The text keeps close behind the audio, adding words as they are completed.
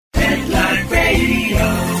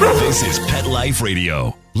This is Pet Life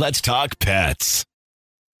Radio. Let's talk pets.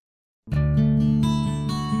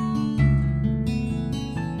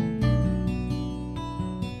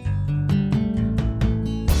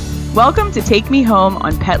 Welcome to Take Me Home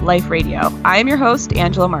on Pet Life Radio. I am your host,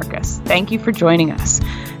 Angela Marcus. Thank you for joining us.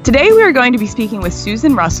 Today we are going to be speaking with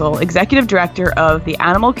Susan Russell, Executive Director of the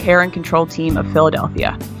Animal Care and Control Team of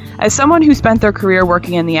Philadelphia. As someone who spent their career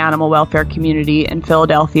working in the animal welfare community in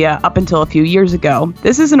Philadelphia up until a few years ago,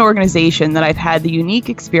 this is an organization that I've had the unique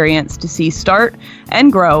experience to see start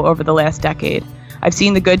and grow over the last decade. I've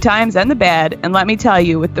seen the good times and the bad, and let me tell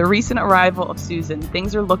you, with the recent arrival of Susan,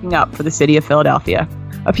 things are looking up for the city of Philadelphia.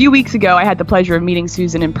 A few weeks ago, I had the pleasure of meeting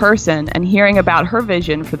Susan in person and hearing about her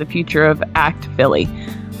vision for the future of ACT Philly.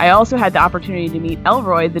 I also had the opportunity to meet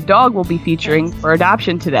Elroy, the dog we'll be featuring for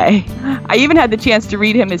adoption today. I even had the chance to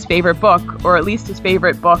read him his favorite book, or at least his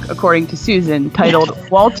favorite book, according to Susan, titled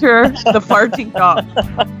Walter the Farting Dog.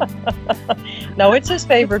 No, it's his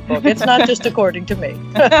favorite book. It's not just according to me.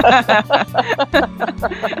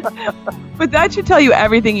 But that should tell you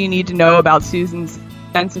everything you need to know about Susan's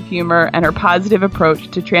sense of humor and her positive approach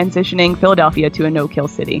to transitioning Philadelphia to a no-kill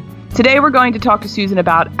city. Today we're going to talk to Susan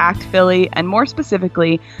about ACT Philly and more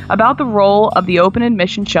specifically about the role of the open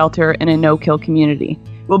admission shelter in a no-kill community.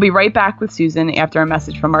 We'll be right back with Susan after a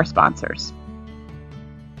message from our sponsors.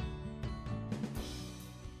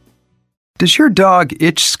 Does your dog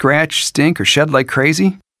itch, scratch, stink, or shed like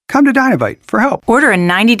crazy? Come to Dinovite for help. Order a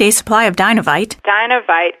 90-day supply of Dinovite.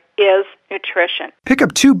 Dinovite is nutrition. Pick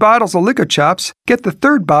up 2 bottles of LicoChops. Get the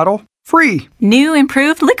 3rd bottle free. New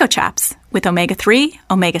improved LicoChops with omega-3,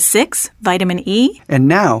 omega-6, vitamin E. And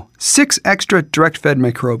now, 6 extra direct-fed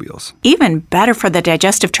microbials. Even better for the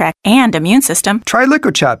digestive tract and immune system. Try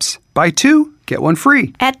LicoChops. Buy 2, get 1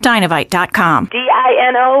 free. At Dinovite.com.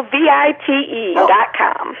 DINOVITE.com.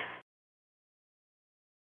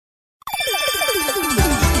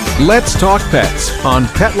 Let's Talk Pets on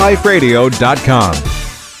PetLifeRadio.com.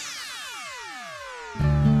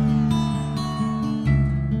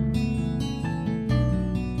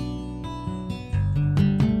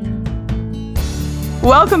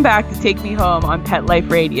 Welcome back to Take Me Home on Pet Life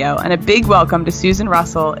Radio, and a big welcome to Susan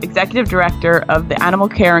Russell, Executive Director of the Animal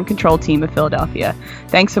Care and Control Team of Philadelphia.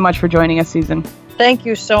 Thanks so much for joining us, Susan. Thank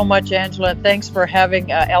you so much, Angela. Thanks for having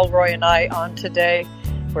Elroy and I on today.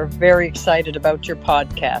 We're very excited about your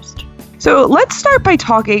podcast. So let's start by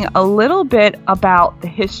talking a little bit about the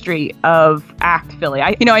history of ACT Philly.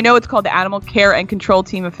 I know it's called the Animal Care and Control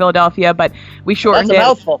Team of Philadelphia, but we shortened it. That's a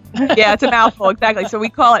mouthful. Yeah, it's a mouthful, exactly. So we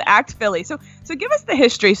call it ACT Philly. So give us the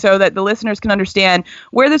history so that the listeners can understand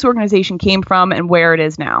where this organization came from and where it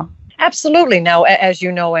is now. Absolutely. Now, as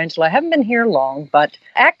you know, Angela, I haven't been here long, but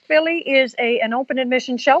ACT Philly is an open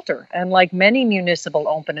admission shelter. And like many municipal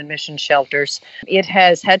open admission shelters, it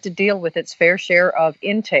has had to deal with its fair share of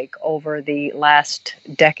intake over the last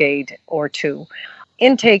decade or two.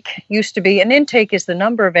 Intake used to be, an intake is the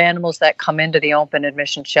number of animals that come into the open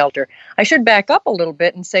admission shelter. I should back up a little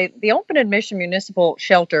bit and say the open admission municipal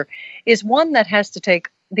shelter is one that has to take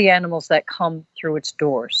the animals that come through its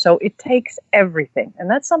doors. So it takes everything. And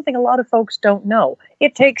that's something a lot of folks don't know.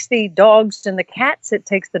 It takes the dogs and the cats. It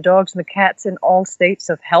takes the dogs and the cats in all states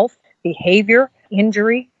of health, behavior,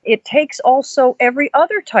 injury. It takes also every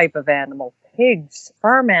other type of animal, pigs,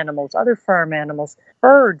 farm animals, other farm animals,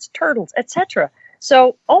 birds, turtles, etc.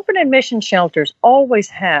 So open admission shelters always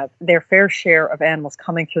have their fair share of animals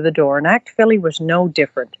coming through the door. And ACT Philly was no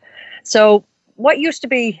different. So what used to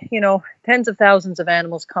be, tens of thousands of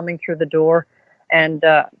animals coming through the door and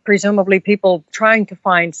presumably people trying to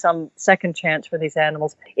find some second chance for these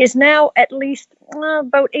animals is now at least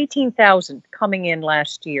about 18,000 coming in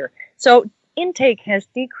last year. So intake has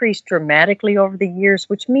decreased dramatically over the years,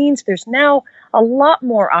 which means there's now a lot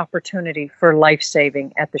more opportunity for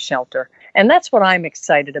life-saving at the shelter. And that's what I'm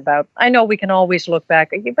excited about. I know we can always look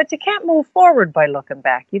back, but you can't move forward by looking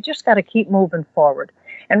back. You just got to keep moving forward.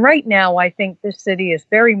 And right now, I think this city is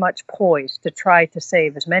very much poised to try to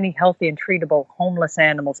save as many healthy and treatable homeless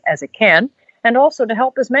animals as it can, and also to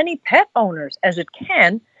help as many pet owners as it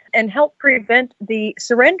can, and help prevent the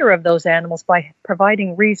surrender of those animals by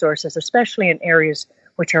providing resources, especially in areas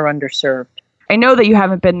which are underserved. I know that you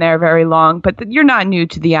haven't been there very long, but you're not new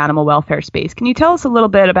to the animal welfare space. Can you tell us a little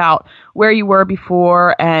bit about where you were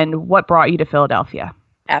before and what brought you to Philadelphia?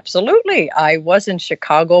 Absolutely. I was in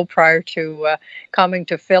Chicago prior to coming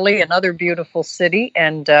to Philly, another beautiful city,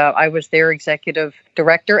 and I was their executive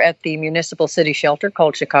director at the municipal city shelter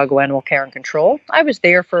called Chicago Animal Care and Control. I was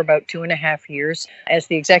there for about 2.5 years as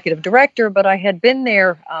the executive director, but I had been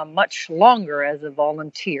there much longer as a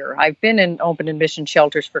volunteer. I've been in open admission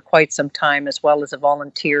shelters for quite some time, as well as a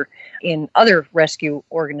volunteer in other rescue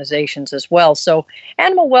organizations as well. So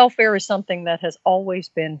animal welfare is something that has always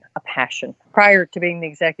been a passion. Prior to being the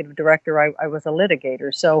executive director, I was a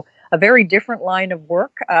litigator, so a very different line of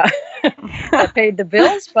work that paid the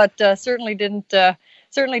bills, but certainly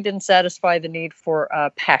didn't satisfy the need for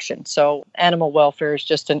passion. So animal welfare is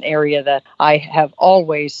just an area that I have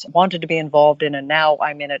always wanted to be involved in, and now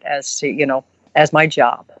I'm in it as my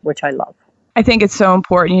job, which I love. I think it's so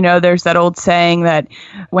important. You know, there's that old saying that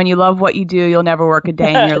when you love what you do, you'll never work a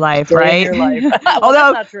day in your life, right? In your life. Well,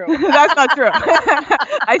 Although, that's not true. That's not true.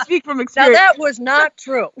 I speak from experience. Now, that was not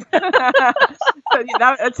true.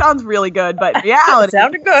 It sounds really good, but reality.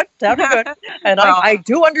 Sounded good. And well, I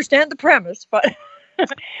do understand the premise, but...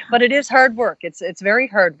 But it is hard work. It's very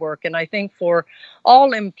hard work. And I think for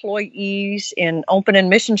all employees in open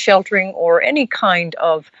admission sheltering or any kind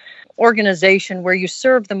of organization where you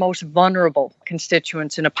serve the most vulnerable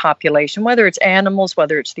constituents in a population, whether it's animals,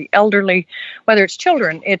 whether it's the elderly, whether it's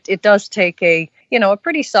children, it does take a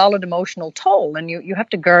pretty solid emotional toll. And you have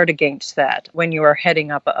to guard against that when you are heading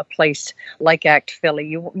up a place like ACT Philly.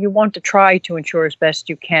 You want to try to ensure as best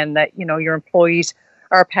you can that, your employees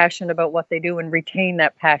are passionate about what they do and retain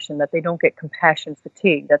that passion, that they don't get compassion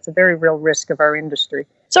fatigue. That's a very real risk of our industry.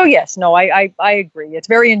 So yes, no, I agree. It's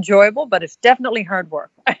very enjoyable, but it's definitely hard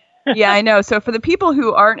work. Yeah, I know. So for the people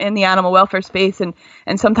who aren't in the animal welfare space and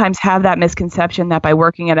sometimes have that misconception that by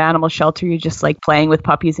working at animal shelter, you're just like playing with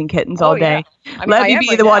puppies and kittens all day. Yeah. Let me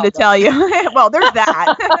be the one to tell you. Well, there's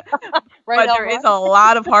that. Right, but there is a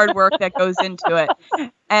lot of hard work that goes into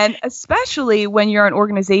it. And especially when you're an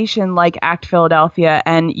organization like ACT Philadelphia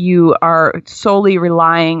and you are solely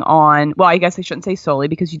relying on, well, I guess I shouldn't say solely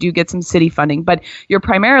because you do get some city funding, but you're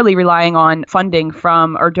primarily relying on funding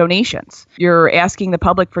from or donations. You're asking the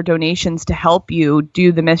public for donations to help you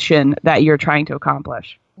do the mission that you're trying to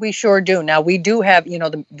accomplish. We sure do. Now, we do have,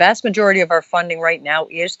 the vast majority of our funding right now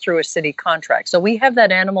is through a city contract. So we have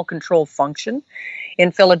that animal control function.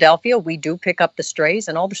 In Philadelphia, we do pick up the strays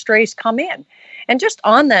and all the strays come in. And just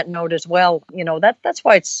on that note as well, that's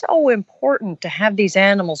why it's so important to have these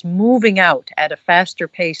animals moving out at a faster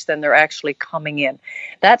pace than they're actually coming in.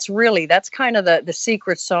 That's kind of the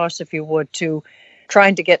secret sauce, if you would, to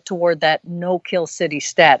trying to get toward that no-kill city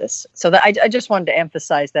status. So that I just wanted to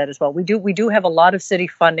emphasize that as well. We do have a lot of city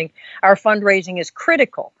funding. Our fundraising is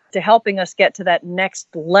critical to helping us get to that next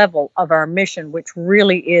level of our mission, which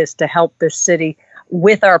really is to help this city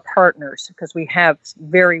with our partners, because we have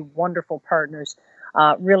very wonderful partners,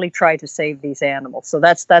 really try to save these animals. So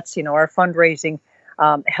that's our fundraising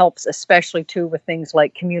helps, especially too with things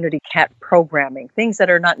like community cat programming, things that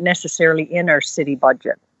are not necessarily in our city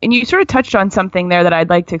budget. And you sort of touched on something there that I'd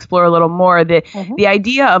like to explore a little more, the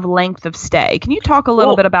idea of length of stay. Can you talk a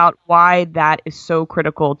little bit about why that is so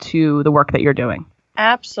critical to the work that you're doing?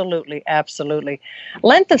 Absolutely.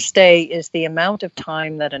 Length of stay is the amount of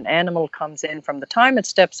time that an animal comes in from the time it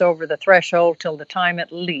steps over the threshold till the time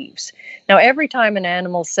it leaves. Now, every time an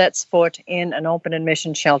animal sets foot in an open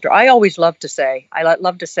admission shelter, I love to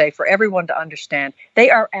say for everyone to understand, they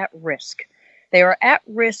are at risk. They are at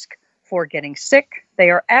risk for getting sick. They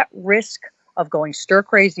are at risk of going stir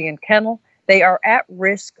crazy in kennel. They are at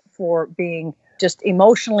risk for being just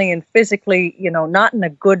emotionally and physically, not in a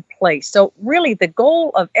good place. So really the goal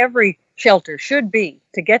of every shelter should be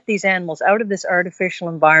to get these animals out of this artificial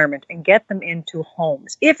environment and get them into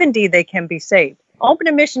homes, if indeed they can be saved. Open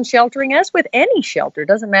admission sheltering, as with any shelter,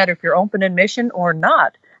 doesn't matter if you're open admission or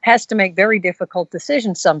not, has to make very difficult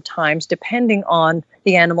decisions sometimes depending on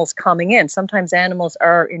the animals coming in. Sometimes animals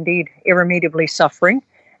are indeed irremediably suffering,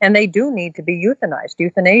 and they do need to be euthanized.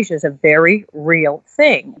 Euthanasia is a very real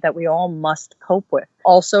thing that we all must cope with.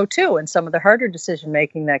 Also, too, and some of the harder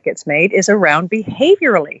decision-making that gets made is around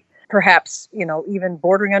behaviorally. Perhaps, even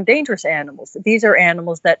bordering on dangerous animals. These are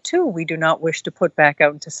animals that, too, we do not wish to put back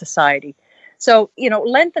out into society. So,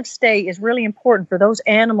 length of stay is really important for those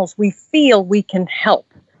animals we feel we can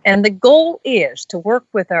help. And the goal is to work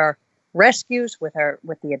with our rescues, with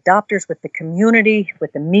the adopters, with the community,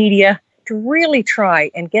 with the media, to really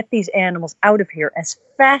try and get these animals out of here as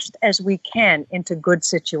fast as we can into good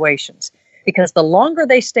situations. Because the longer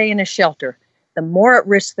they stay in a shelter, the more at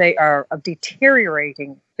risk they are of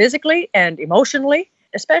deteriorating physically and emotionally,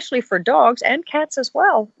 especially for dogs and cats as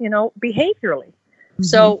well, behaviorally.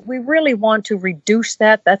 So we really want to reduce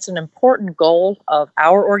that. That's an important goal of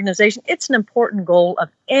our organization. It's an important goal of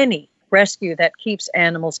any rescue that keeps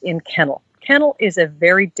animals in kennel. Kennel is a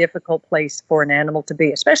very difficult place for an animal to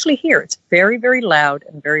be, especially here. It's very, very loud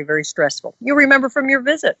and very, very stressful. You remember from your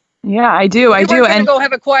visit. Yeah, I do. I do. And go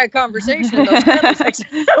have a quiet conversation in those kennels.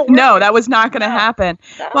 No, that was not going to happen.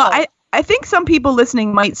 No. Well, I think some people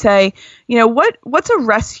listening might say, what's a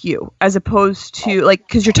rescue as opposed to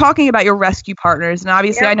because you're talking about your rescue partners, and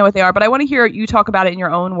obviously I know what they are, but I want to hear you talk about it in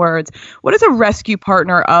your own words. What does a rescue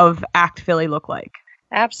partner of ACT Philly look like?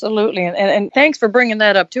 Absolutely. And thanks for bringing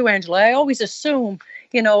that up too, Angela. I always assume,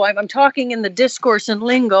 I'm talking in the discourse and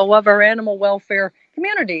lingo of our animal welfare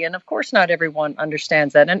community. And of course, not everyone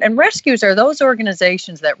understands that. And rescues are those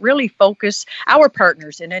organizations that really focus, our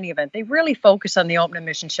partners in any event, they really focus on the open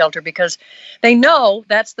admission shelter because they know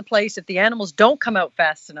that's the place if the animals don't come out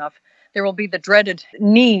fast enough, there will be the dreaded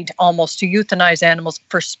need almost to euthanize animals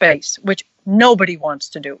for space, which nobody wants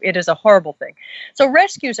to do. It is a horrible thing. So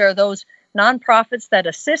rescues are those nonprofits that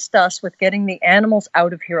assist us with getting the animals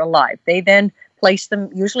out of here alive. They then place them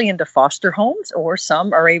usually into foster homes, or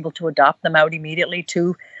some are able to adopt them out immediately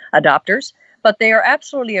to adopters. But they are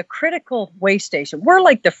absolutely a critical way station. We're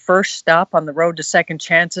like the first stop on the road to second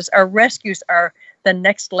chances. Our rescues are the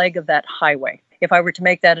next leg of that highway, if I were to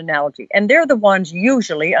make that analogy. And they're the ones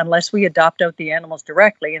usually, unless we adopt out the animals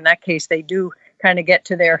directly, in that case they do kind of get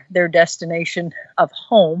to their destination of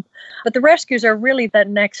home. But the rescues are really that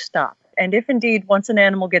next stop. And if indeed, once an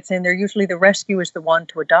animal gets in there, usually the rescue is the one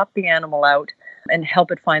to adopt the animal out and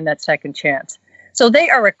help it find that second chance. So they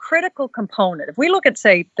are a critical component. If we look at,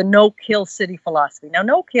 say, the no-kill city philosophy. Now,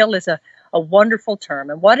 no-kill is a wonderful term.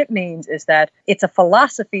 And what it means is that it's a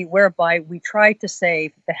philosophy whereby we try to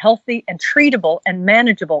save the healthy and treatable and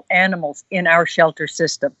manageable animals in our shelter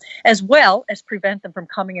system, as well as prevent them from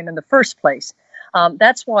coming in the first place.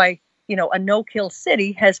 That's why a no-kill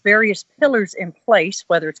city has various pillars in place,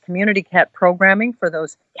 whether it's community cat programming for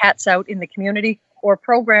those cats out in the community, or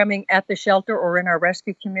programming at the shelter or in our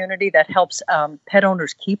rescue community that helps pet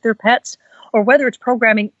owners keep their pets, or whether it's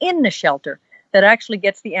programming in the shelter that actually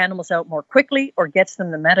gets the animals out more quickly or gets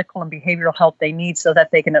them the medical and behavioral help they need so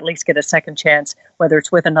that they can at least get a second chance, whether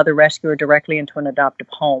it's with another rescuer directly into an adoptive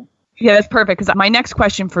home. Yeah, that's perfect, because my next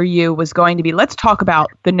question for you was going to be, let's talk about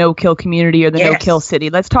the no-kill community or the no-kill city.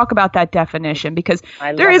 Let's talk about that definition, because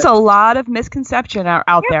there is a lot of misconception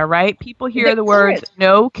out there, right? People hear the words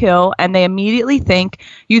no-kill and they immediately think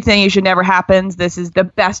euthanasia never happens. This is the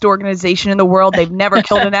best organization in the world. They've never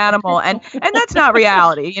killed an animal. And that's not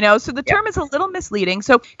reality, So the term is a little misleading.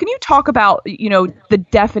 So can you talk about, the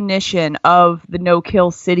definition of the no-kill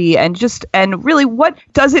city and really what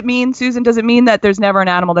does it mean, Susan? Does it mean that there's never an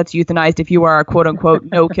animal that's euthanized if you are a quote-unquote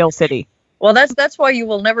no-kill city? Well, that's why you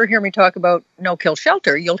will never hear me talk about no-kill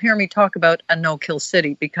shelter. You'll hear me talk about a no-kill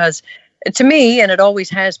city because to me, and it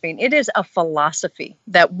always has been, it is a philosophy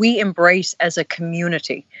that we embrace as a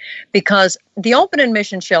community because the open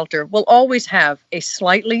admission shelter will always have a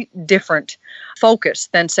slightly different focus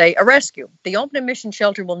than, say, a rescue. The open admission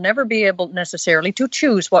shelter will never be able necessarily to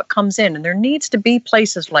choose what comes in, and there needs to be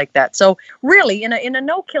places like that. So really, in a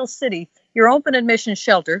no-kill city, your open admission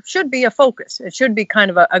shelter should be a focus. It should be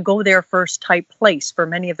kind of a go there first type place for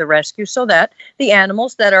many of the rescues so that the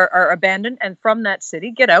animals that are abandoned and from that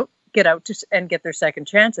city get out and get their second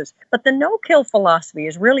chances. But the no-kill philosophy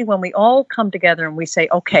is really when we all come together and we say,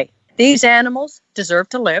 okay, these animals deserve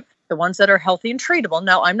to live, the ones that are healthy and treatable.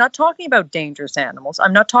 Now, I'm not talking about dangerous animals.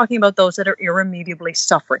 I'm not talking about those that are irremediably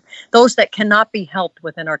suffering, those that cannot be helped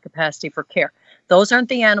within our capacity for care. Those aren't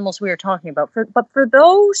the animals we are talking about. But for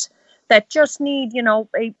those that just need,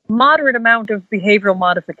 a moderate amount of behavioral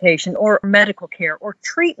modification or medical care or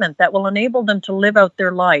treatment that will enable them to live out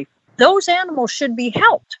their life, those animals should be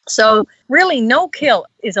helped. So really, no-kill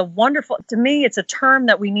is to me, it's a term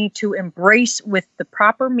that we need to embrace with the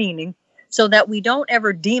proper meaning so that we don't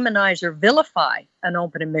ever demonize or vilify an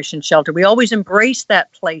open admission shelter. We always embrace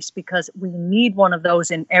that place because we need one of those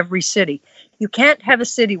in every city. You can't have a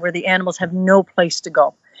city where the animals have no place to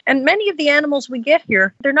go. And many of the animals we get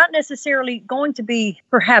here, they're not necessarily going to be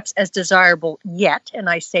perhaps as desirable yet, and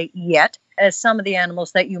I say yet, as some of the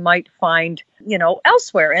animals that you might find,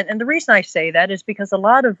 elsewhere. And the reason I say that is because a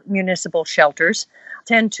lot of municipal shelters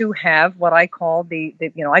tend to have what I call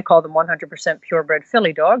I call them 100% purebred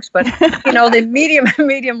Philly dogs, but, the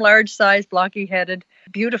medium, large size, blocky headed,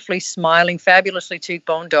 beautifully smiling, fabulously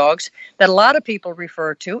cheekbone dogs that a lot of people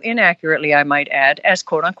refer to, inaccurately I might add, as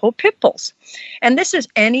quote unquote pit bulls. And this is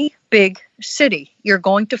any big city, you're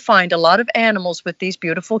going to find a lot of animals with these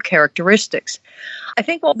beautiful characteristics. I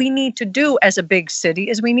think what we need to do as a big city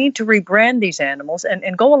is we need to rebrand these animals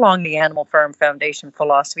and go along the Animal Farm Foundation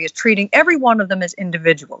philosophy as treating every one of them as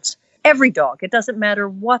individuals. Every dog, it doesn't matter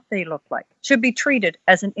what they look like, should be treated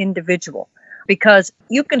as an individual. Because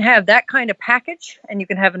you can have that kind of package and you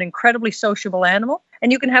can have an incredibly sociable animal,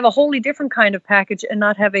 and you can have a wholly different kind of package and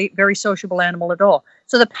not have a very sociable animal at all.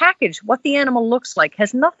 So the package, what the animal looks like,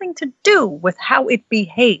 has nothing to do with how it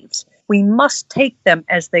behaves. We must take them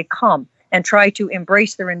as they come and try to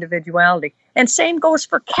embrace their individuality. And same goes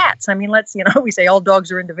for cats. I mean, we say all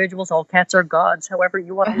dogs are individuals, all cats are gods, however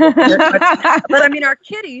you want to look at it. But I mean, our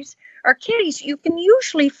kitties, you can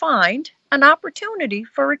usually find an opportunity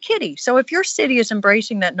for a kitty. So if your city is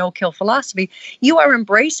embracing that no-kill philosophy, you are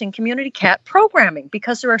embracing community cat programming,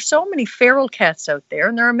 because there are so many feral cats out there,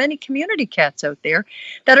 and there are many community cats out there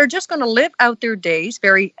that are just going to live out their days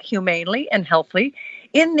very humanely and healthily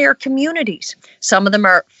in their communities. Some of them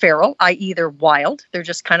are feral, i.e. they're wild. They're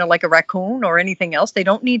just kind of like a raccoon or anything else. They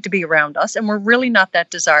don't need to be around us, and we're really not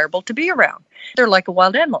that desirable to be around. They're like a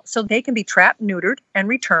wild animal. So they can be trapped, neutered, and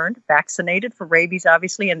returned, vaccinated for rabies,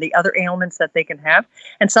 obviously, and the other ailments that they can have.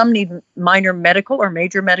 And some need minor medical or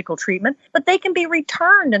major medical treatment, but they can be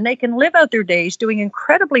returned and they can live out their days doing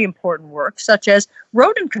incredibly important work, such as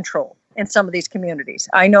rodent control in some of these communities.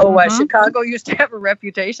 I know Chicago used to have a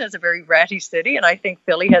reputation as a very ratty city, and I think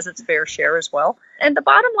Philly has its fair share as well. And the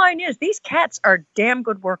bottom line is these cats are damn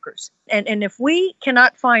good workers. And if we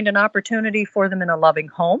cannot find an opportunity for them in a loving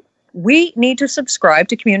home, we need to subscribe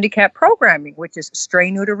to community cat programming, which is stray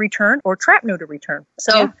neuter return or trap neuter return.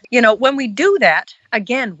 So, when we do that,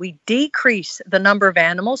 again, we decrease the number of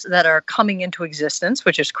animals that are coming into existence,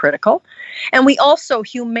 which is critical. And we also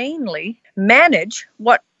humanely manage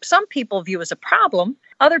what some people view as a problem,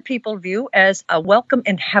 other people view as a welcome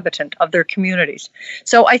inhabitant of their communities.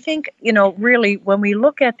 So I think, really, when we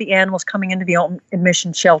look at the animals coming into the open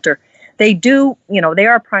admission shelter, they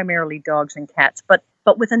are primarily dogs and cats, but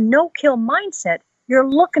with a no-kill mindset, you're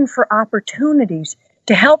looking for opportunities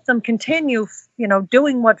to help them continue,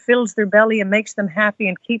 doing what fills their belly and makes them happy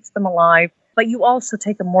and keeps them alive. But you also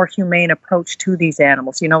take a more humane approach to these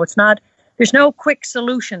animals. There's no quick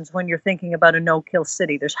solutions when you're thinking about a no-kill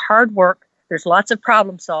city. There's hard work. There's lots of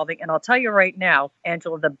problem solving. And I'll tell you right now,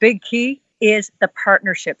 Angela, the big key is the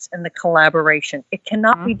partnerships and the collaboration. It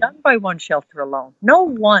cannot be done by one shelter alone. No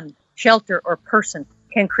one shelter or person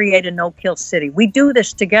can create a no-kill city. We do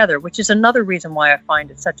this together, which is another reason why I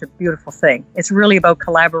find it such a beautiful thing. It's really about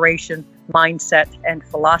collaboration, mindset, and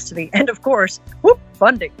philosophy, and of course,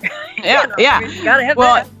 funding. Yeah. You gotta have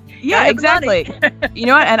that. Yeah, exactly. You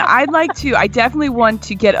know what? And I definitely want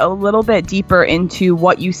to get a little bit deeper into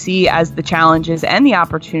what you see as the challenges and the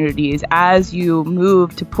opportunities as you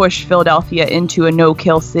move to push Philadelphia into a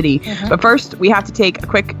no-kill city. But first, we have to take a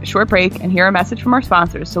quick short break and hear a message from our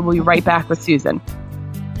sponsors. So we'll be right back with Susan.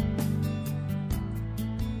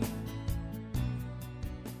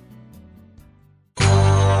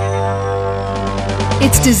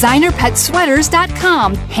 It's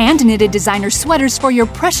DesignerPetSweaters.com. Hand-knitted designer sweaters for your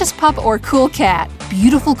precious pup or cool cat.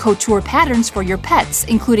 Beautiful couture patterns for your pets,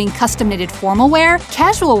 including custom-knitted formal wear,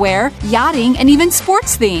 casual wear, yachting, and even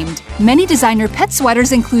sports-themed. Many designer pet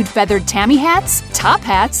sweaters include feathered tammy hats, top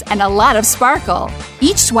hats, and a lot of sparkle.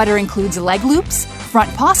 Each sweater includes leg loops,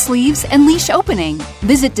 front paw sleeves, and leash opening.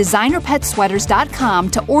 Visit DesignerPetSweaters.com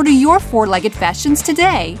to order your four-legged fashions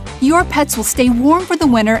today. Your pets will stay warm for the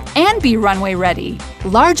winter and be runway ready.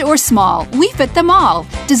 Large or small, we fit them all.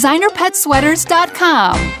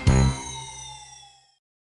 DesignerPetSweaters.com.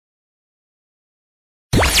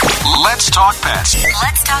 Let's talk pets.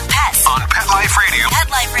 Let's talk pets On Pet Life Radio. Pet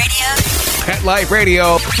Life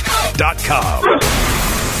Radio.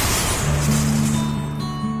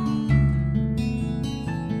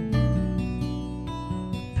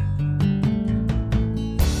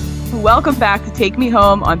 Welcome back to Take Me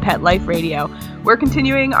Home on Pet Life Radio. We're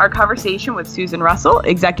continuing our conversation with Susan Russell,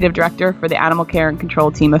 Executive Director for the Animal Care and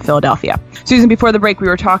Control Team of Philadelphia. Susan, before the break, we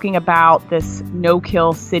were talking about this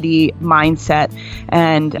no-kill city mindset,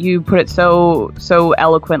 and you put it so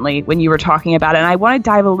eloquently when you were talking about it, and I want to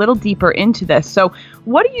dive a little deeper into this. So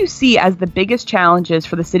what do you see as the biggest challenges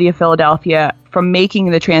for the city of Philadelphia from making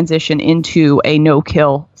the transition into a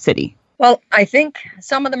no-kill city? Well, I think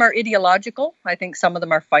some of them are ideological. I think some of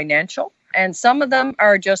them are financial. And some of them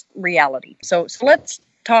are just reality. So let's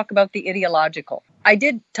talk about the ideological. I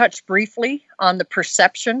did touch briefly on the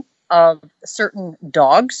perception of certain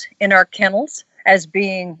dogs in our kennels. as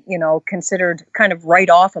being, considered kind of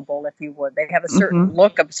write-offable, if you would. They have a certain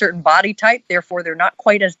look, a certain body type, therefore they're not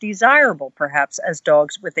quite as desirable, perhaps, as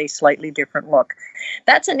dogs with a slightly different look.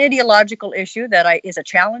 That's an ideological issue that is a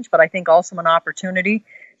challenge, but I think also an opportunity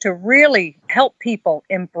to really help people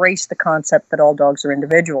embrace the concept that all dogs are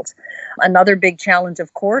individuals. Another big challenge,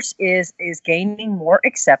 of course, is gaining more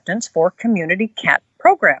acceptance for community cat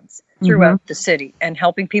programs throughout the city and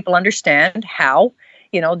helping people understand how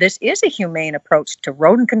this is a humane approach to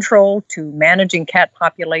rodent control, to managing cat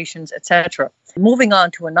populations, etc. Moving on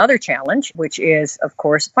to another challenge, which is, of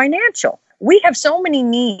course, financial. We have so many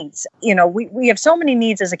needs. We have so many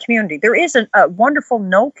needs as a community. There is a wonderful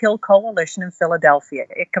no-kill coalition in Philadelphia.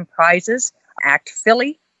 It comprises ACT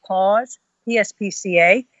Philly, PAWS,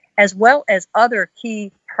 PSPCA, as well as other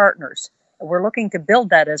key partners. We're looking to build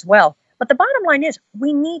that as well. But the bottom line is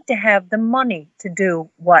we need to have the money to do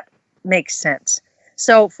what makes sense.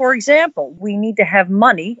 So, for example, we need to have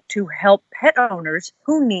money to help pet owners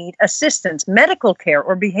who need assistance, medical care,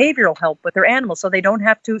 or behavioral help with their animals so they don't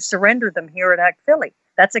have to surrender them here at ACT Philly.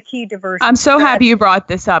 That's a key diversion. I'm so happy you brought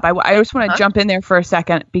this up. I just want to jump in there for a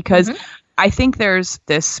second because I think there's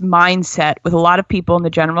this mindset with a lot of people in the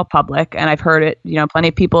general public, and I've heard it, plenty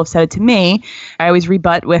of people have said it to me. I always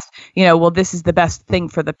rebut with, well, this is the best thing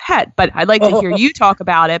for the pet. But I'd like to hear you talk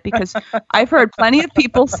about it because I've heard plenty of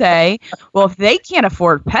people say, well, if they can't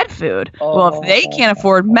afford pet food, if they can't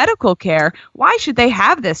afford medical care, why should they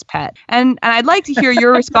have this pet? And I'd like to hear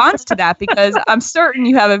your response to that because I'm certain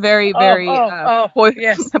you have a very, very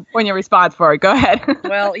poignant response for it. Go ahead.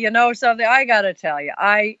 Well, something I got to tell you,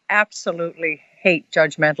 I absolutely hate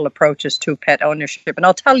judgmental approaches to pet ownership. And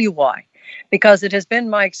I'll tell you why. Because it has been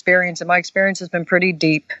my experience, and my experience has been pretty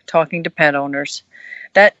deep talking to pet owners,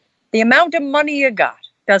 that the amount of money you got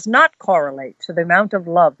does not correlate to the amount of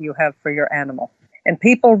love you have for your animal. And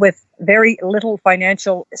people with very little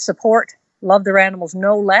financial support love their animals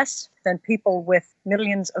no less than people with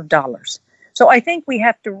millions of dollars. So I think we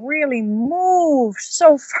have to really move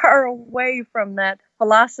so far away from that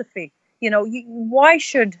philosophy. Why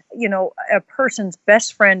should, a person's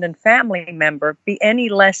best friend and family member be any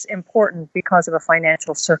less important because of a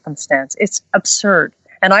financial circumstance? It's absurd.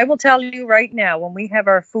 And I will tell you right now, when we have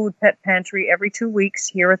our food pet pantry every 2 weeks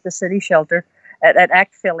here at the city shelter at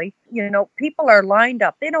ACT Philly, people are lined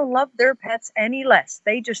up. They don't love their pets any less.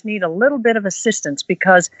 They just need a little bit of assistance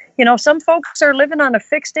because, some folks are living on a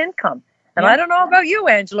fixed income. And I don't know about you,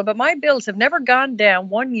 Angela, but my bills have never gone down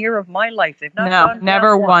 1 year of my life. They've not gone down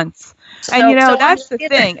never once. And, that's the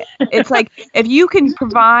thing. It's like if you can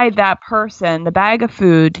provide that person the bag of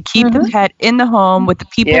food to keep the pet in the home with the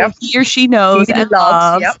people he or she knows and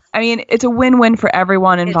loves, I mean, it's a win-win for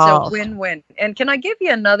everyone involved. It's a win-win. And can I give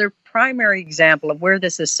you another primary example of where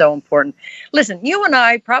this is so important? Listen, you and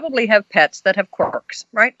I probably have pets that have quirks,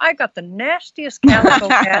 right? I got the nastiest calico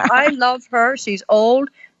cat. I love her. She's old,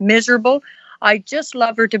 miserable. I just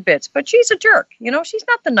love her to bits, but she's a jerk. She's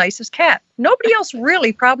not the nicest cat. Nobody else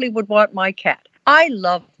really probably would want my cat. I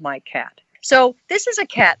love my cat. So this is a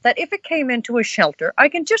cat that if it came into a shelter, I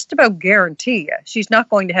can just about guarantee you she's not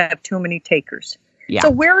going to have too many takers. Yeah.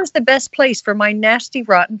 So where is the best place for my nasty,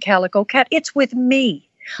 rotten calico cat? It's with me.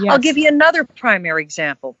 Yes. I'll give you another primary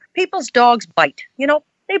example. People's dogs bite.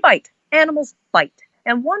 They bite. Animals bite.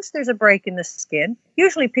 And once there's a break in the skin,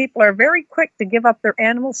 usually people are very quick to give up their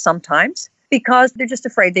animals sometimes because they're just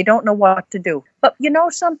afraid. They don't know what to do. But you know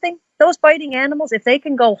something? Those biting animals, if they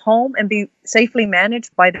can go home and be safely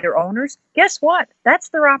managed by their owners, guess what? That's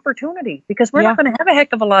their opportunity because we're not going to have a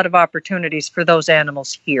heck of a lot of opportunities for those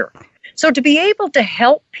animals here. So to be able to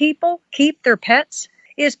help people keep their pets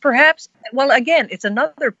is perhaps, well, again, it's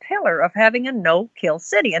another pillar of having a no-kill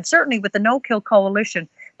city. And certainly with the No-Kill Coalition,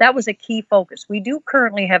 that was a key focus. We do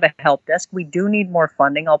currently have a help desk. We do need more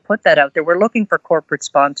funding. I'll put that out there. We're looking for corporate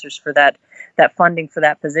sponsors for that funding for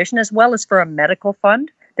that position, as well as for a medical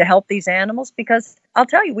fund to help these animals. Because I'll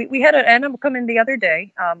tell you, we had an animal come in the other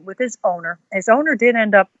day with his owner. His owner did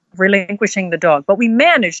end up relinquishing the dog, but we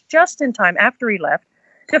managed just in time after he left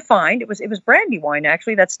to find, it was Brandywine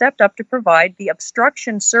actually that stepped up to provide the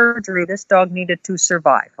obstruction surgery this dog needed to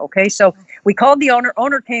survive. Okay, so we called the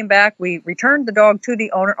owner came back, we returned the dog to the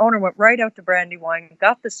owner went right out to Brandywine,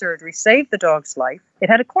 got the surgery, saved the dog's life. It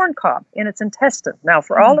had a corn cob in its intestine. Now,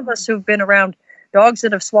 for all of us who've been around dogs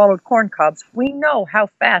that have swallowed corn cobs, we know how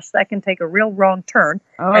fast that can take a real wrong turn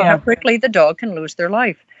and how quickly the dog can lose their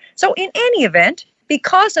life. So in any event,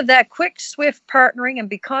 because of that quick, swift partnering and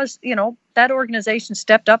because, that organization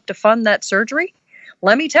stepped up to fund that surgery,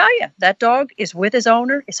 let me tell you, that dog is with his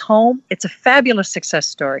owner, is home. It's a fabulous success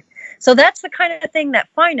story. So that's the kind of thing that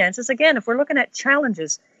finances, again, if we're looking at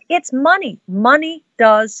challenges, It's money. Money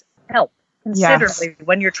does help considerably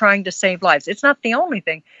when you're trying to save lives. It's not the only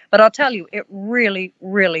thing, but I'll tell you, it really,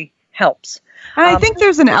 really helps. And I think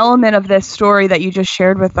there's an element of this story that you just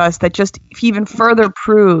shared with us that just even further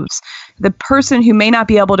proves the person who may not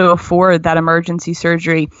be able to afford that emergency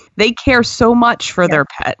surgery, they care so much for their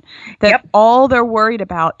pet that all they're worried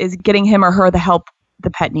about is getting him or her the help the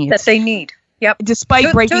pet needs. That they need. Yep.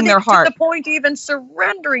 Despite breaking their heart. To the point even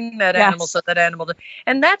surrendering that animal so that animal.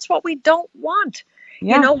 And that's what we don't want.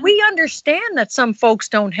 Yeah. You know, we understand that some folks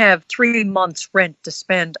don't have 3 months rent to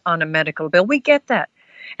spend on a medical bill. We get that.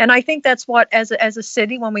 And I think that's what, as a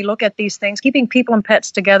city, when we look at these things, keeping people and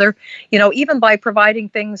pets together, you know, even by providing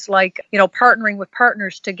things like, you know, partnering with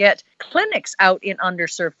partners to get clinics out in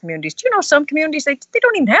underserved communities. Do you know some communities, they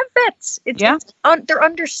don't even have vets. They're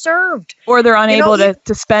underserved. Or they're unable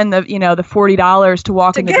to spend the, you know, the $40 to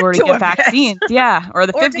walk in the door to get vaccines. Yeah. Or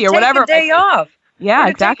the 50 or whatever. Or to take a day off. Yeah,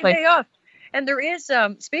 exactly. Take a day off. And there is,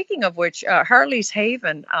 speaking of which, Harley's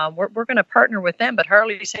Haven, we're going to partner with them, but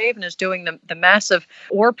Harley's Haven is doing the massive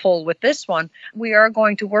oar pull with this one. We are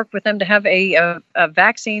going to work with them to have a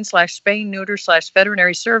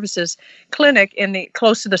vaccine/spay-neuter/veterinary services clinic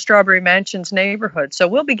close to the Strawberry Mansions neighborhood. So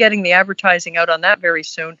we'll be getting the advertising out on that very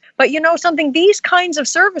soon. But you know something, these kinds of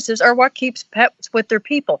services are what keeps pets with their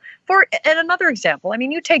people. And another example, I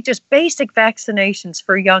mean, you take just basic vaccinations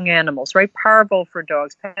for young animals, right? Parvo for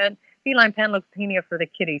dogs, feline panleukopenia for the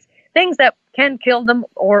kitties, things that can kill them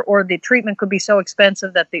or the treatment could be so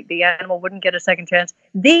expensive that the animal wouldn't get a second chance.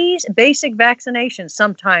 These basic vaccinations,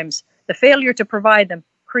 sometimes the failure to provide them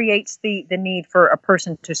creates the need for a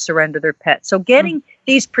person to surrender their pet. So getting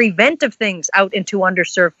these preventive things out into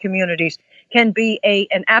underserved communities can be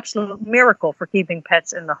an absolute miracle for keeping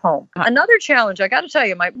pets in the home. Another challenge, I got to tell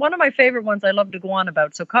you, one of my favorite ones I love to go on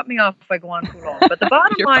about, so cut me off if I go on too long. But the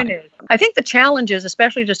bottom line is, I think the challenge is,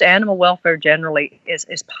 especially just animal welfare generally, is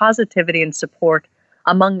positivity and support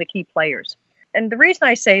among the key players. And the reason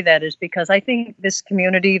I say that is because I think this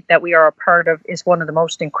community that we are a part of is one of the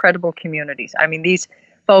most incredible communities. I mean, these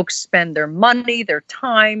folks spend their money, their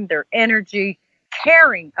time, their energy,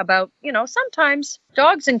 caring about, you know, sometimes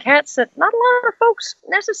dogs and cats that not a lot of folks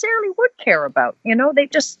necessarily would care about. You know, they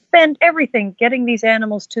just spend everything getting these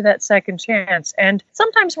animals to that second chance. And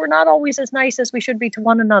sometimes we're not always as nice as we should be to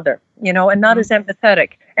one another, you know, and not as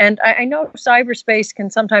empathetic. And I know cyberspace can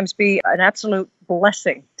sometimes be an absolute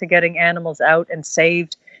blessing to getting animals out and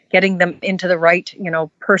saved, getting them into the right, you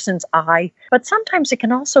know, person's eye. But sometimes it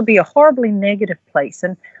can also be a horribly negative place.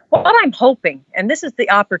 And what I'm hoping, and this is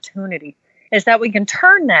the opportunity, is that we can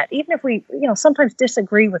turn that, even if we, you know, sometimes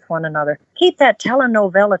disagree with one another, keep that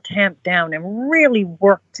telenovela tamped down and really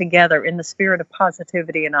work together in the spirit of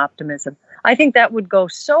positivity and optimism. I think that would go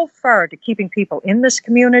so far to keeping people in this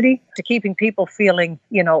community, to keeping people feeling,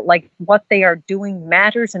 you know, like what they are doing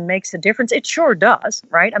matters and makes a difference. It sure does,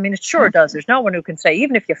 right? I mean, it sure does. There's no one who can say,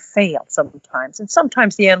 even if you fail sometimes, and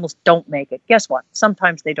sometimes the animals don't make it. Guess what?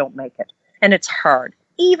 Sometimes they don't make it. And it's hard.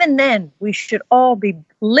 Even then, we should all be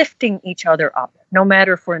lifting each other up, no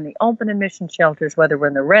matter if we're in the open admission shelters, whether we're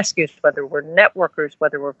in the rescues, whether we're networkers,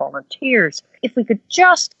 whether we're volunteers. If we could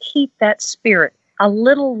just keep that spirit a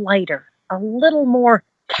little lighter, a little more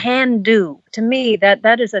can do, to me,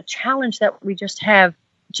 that is a challenge that we just have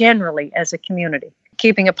generally as a community,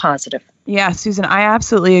 keeping it positive. Yeah, Susan, I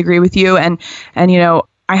absolutely agree with you. And you know,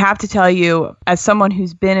 I have to tell you, as someone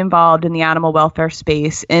who's been involved in the animal welfare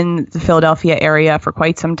space in the Philadelphia area for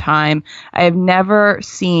quite some time, I have never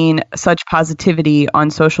seen such positivity on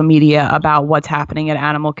social media about what's happening at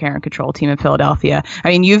Animal Care and Control Team in Philadelphia. I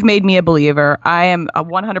mean, you've made me a believer. I am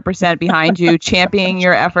 100% behind you, championing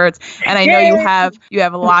your efforts. And I know you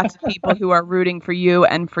have lots of people who are rooting for you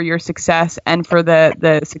and for your success and for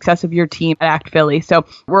the success of your team at Act Philly. So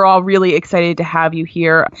we're all really excited to have you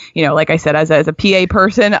here. You know, like I said, as a PA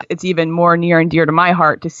person, it's even more near and dear to my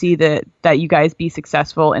heart to see that you guys be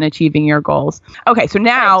successul in achieving your goals. Okay, so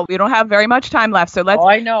now we don't have very much time left, so let's. Oh,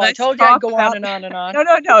 I know. I told you I'd go on and on and on.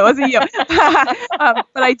 No, it wasn't you. But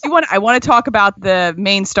I want to talk about the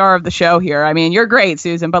main star of the show here. I mean, you're great,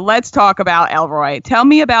 Susan, but let's talk about Elroy. Tell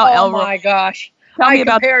me about Elroy. Oh my gosh. I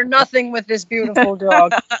compare nothing with this beautiful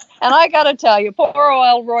dog. And I got to tell you, poor old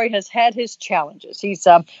Elroy has had his challenges.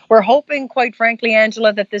 We're hoping, quite frankly,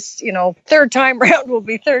 Angela, that this, you know, third time round will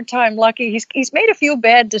be third time lucky. He's made a few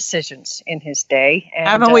bad decisions in his day. And,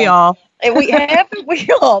 haven't we all? Haven't we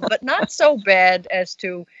all? But not so bad as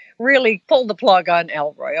to really pull the plug on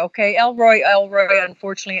Elroy. Okay, Elroy,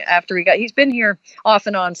 unfortunately, after he's been here off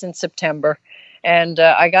and on since September. And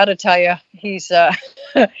I got to tell you, he's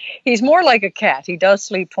he's more like a cat. He does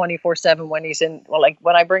sleep 24/7 when he's in. Well, like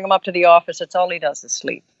when I bring him up to the office, that's all he does is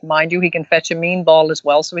sleep. Mind you, he can fetch a mean ball as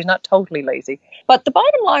well, so he's not totally lazy. But the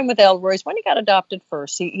bottom line with Elroy is when he got adopted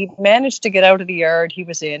first, he managed to get out of the yard he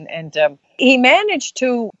was in, and he managed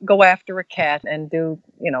to go after a cat and do,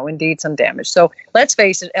 indeed some damage. So let's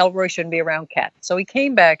face it, Elroy shouldn't be around cats. So he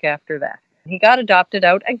came back after that. He got adopted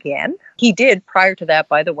out again. He did prior to that,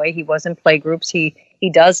 by the way. He was in playgroups. He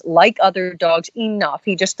does like other dogs enough.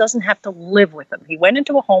 He just doesn't have to live with them. He went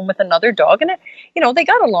into a home with another dog, and they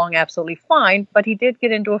got along absolutely fine, but he did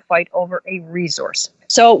get into a fight over a resource.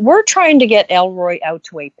 So we're trying to get Elroy out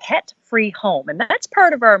to a pet-free home, and that's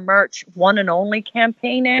part of our March One and Only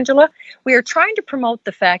campaign, Angela. We are trying to promote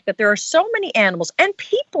the fact that there are so many animals and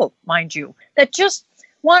people, mind you, that just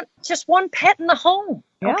want just one pet in the home.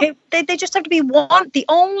 Yeah. Okay, they just have to be the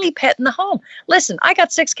only pet in the home. Listen, I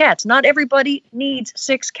got 6 cats. Not everybody needs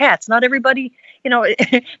 6 cats. Not everybody, not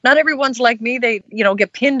everyone's like me. They,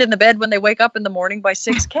 get pinned in the bed when they wake up in the morning by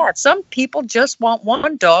 6 cats. Some people just want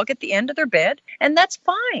one dog at the end of their bed, and that's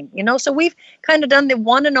fine. So we've kind of done the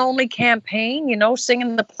One and Only campaign,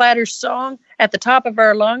 singing the Platter song at the top of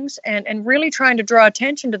our lungs and really trying to draw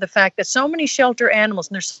attention to the fact that so many shelter animals,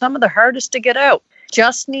 and they're some of the hardest to get out,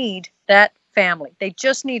 just need that family. They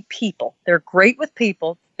just need people. They're great with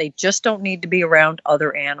people. They just don't need to be around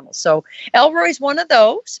other animals. So Elroy's one of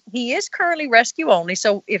those. He is currently rescue only.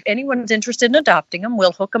 So if anyone's interested in adopting him,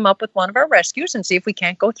 we'll hook him up with one of our rescues and see if we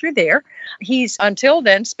can't go through there. He's until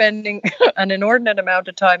then spending an inordinate amount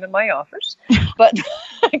of time in my office, but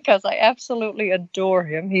because I absolutely adore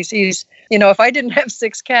him. He's if I didn't have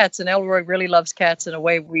 6 cats, and Elroy really loves cats in a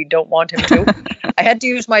way we don't want him to, I had to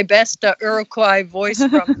use my best Iroquois voice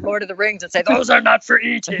from Lord of the Rings and say, "Those are not for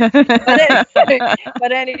eating."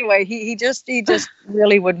 But anyway, he just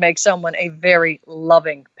really would make someone a very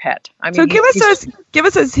loving pet. I mean, so give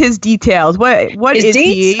us his details. What is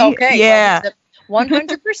he? Okay, yeah. Well,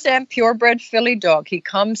 100% purebred Philly dog. He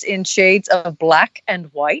comes in shades of black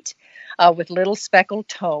and white, with little speckled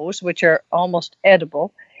toes, which are almost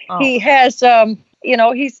edible. Oh. He has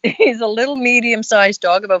he's a little medium-sized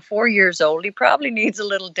dog, about 4 years old. He probably needs a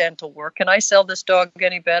little dental work. Can I sell this dog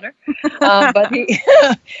any better?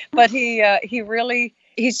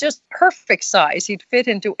 He's just perfect size. He'd fit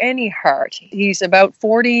into any heart. He's about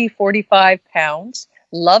 40, 45 pounds.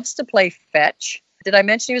 Loves to play fetch. Did I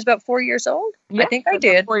mention he was about 4 years old? Yeah, I think I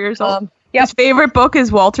did. 4 years old. His favorite book is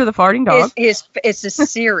Walter the Farting Dog. It's a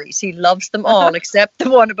series. He loves them all, except the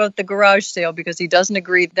one about the garage sale, because he doesn't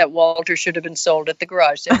agree that Walter should have been sold at the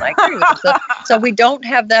garage sale. I agree with him. So we don't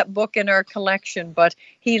have that book in our collection, but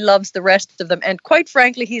he loves the rest of them. And quite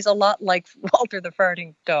frankly, he's a lot like Walter the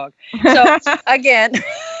Farting Dog. So again...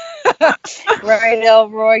 Right,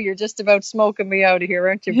 Elroy, you're just about smoking me out of here,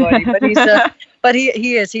 aren't you, buddy? But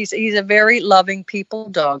he's a very loving people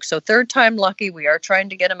dog. So third time lucky, we are trying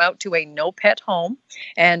to get him out to a no pet home,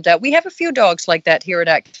 and we have a few dogs like that here at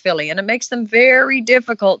Act Philly, and it makes them very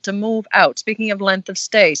difficult to move out. Speaking of length of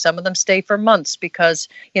stay, some of them stay for months because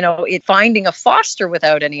finding a foster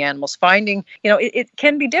without any animals, it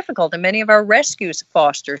can be difficult, and many of our rescues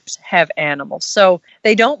fosters have animals, so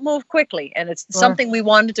they don't move quickly, and it's something we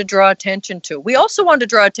wanted to draw attention to. We also wanted to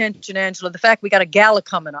draw attention, Angela, the fact we got a gala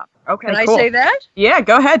coming up. Okay, Can cool. I say that? Yeah,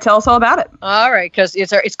 go ahead. Tell us all about it. All right, because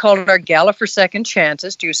it's called our Gala for Second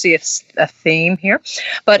Chances. Do you see a theme here?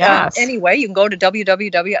 But yes. Anyway, you can go to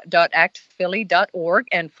www.actphilly.org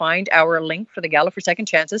and find our link for the Gala for Second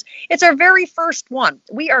Chances. It's our very first one.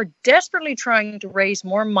 We are desperately trying to raise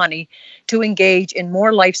more money to engage in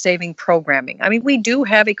more life-saving programming. I mean, we do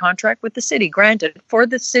have a contract with the city, granted, for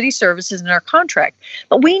the city services in our contract.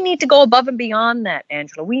 But we need to go above and beyond that,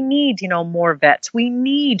 Angela. We need, more vets. We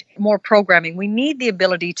need more programming. We need the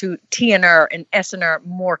ability to TNR and SNR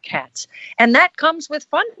more cats. And that comes with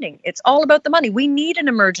funding. It's all about the money. We need an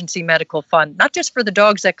emergency medical fund, not just for the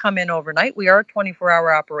dogs that come in overnight. We are a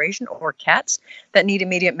 24-hour operation, or cats that need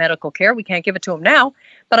immediate medical care. We can't give it to them now.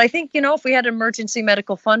 But I think, if we had an emergency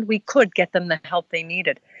medical fund, we could get them the help they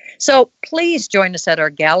needed. So please join us at our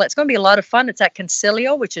gala. It's going to be a lot of fun. It's at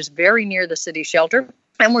Concilio, which is very near the city shelter.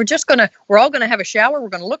 And we're all going to have a shower. We're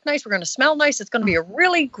going to look nice. We're going to smell nice. It's going to be a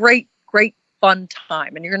really great fun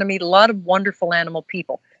time. And you're going to meet a lot of wonderful animal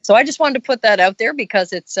people. So I just wanted to put that out there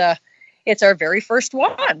because it's it's our very first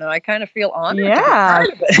one, and I kind of feel honored to be Yeah,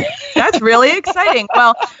 part of it. that's really exciting.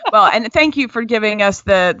 Well, and thank you for giving us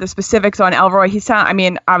the specifics on Elroy.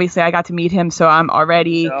 Obviously I got to meet him, so I'm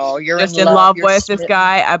already just in love with this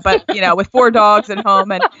guy. But with 4 dogs at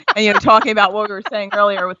home, and talking about what we were saying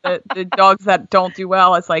earlier with the dogs that don't do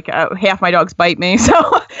well, it's like half my dogs bite me.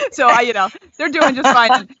 So they're doing just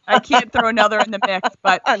fine. I can't throw another in the mix,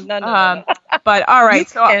 but no. But all right,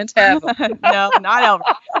 You can't have them. No, not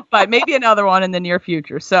Elroy, but maybe another one in the near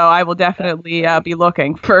future. So I will definitely be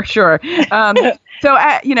looking for sure.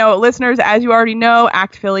 Listeners, as you already know,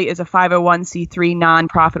 ACT Philly is a 501c3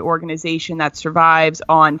 nonprofit organization that survives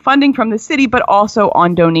on funding from the city, but also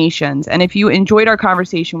on donations. And if you enjoyed our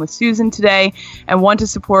conversation with Susan today and want to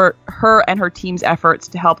support her and her team's efforts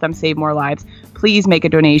to help them save more lives, please make a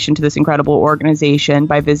donation to this incredible organization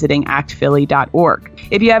by visiting actphilly.org.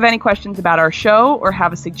 If you have any questions about our show or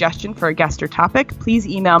have a suggestion for a guest or topic, please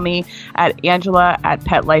email me at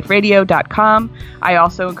angela@petliferadio.com. I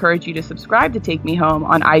also encourage you to subscribe to Take Me Home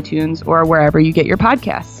on iTunes or wherever you get your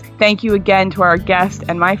podcasts. Thank you again to our guest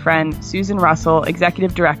and my friend, Susan Russell,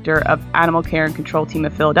 Executive Director of Animal Care and Control Team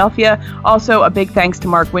of Philadelphia. Also, a big thanks to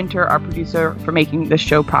Mark Winter, our producer, for making this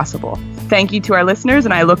show possible. Thank you to our listeners,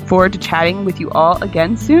 and I look forward to chatting with you all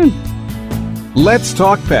again soon. Let's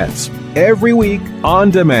Talk Pets, every week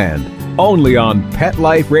on demand, only on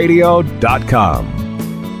PetLifeRadio.com.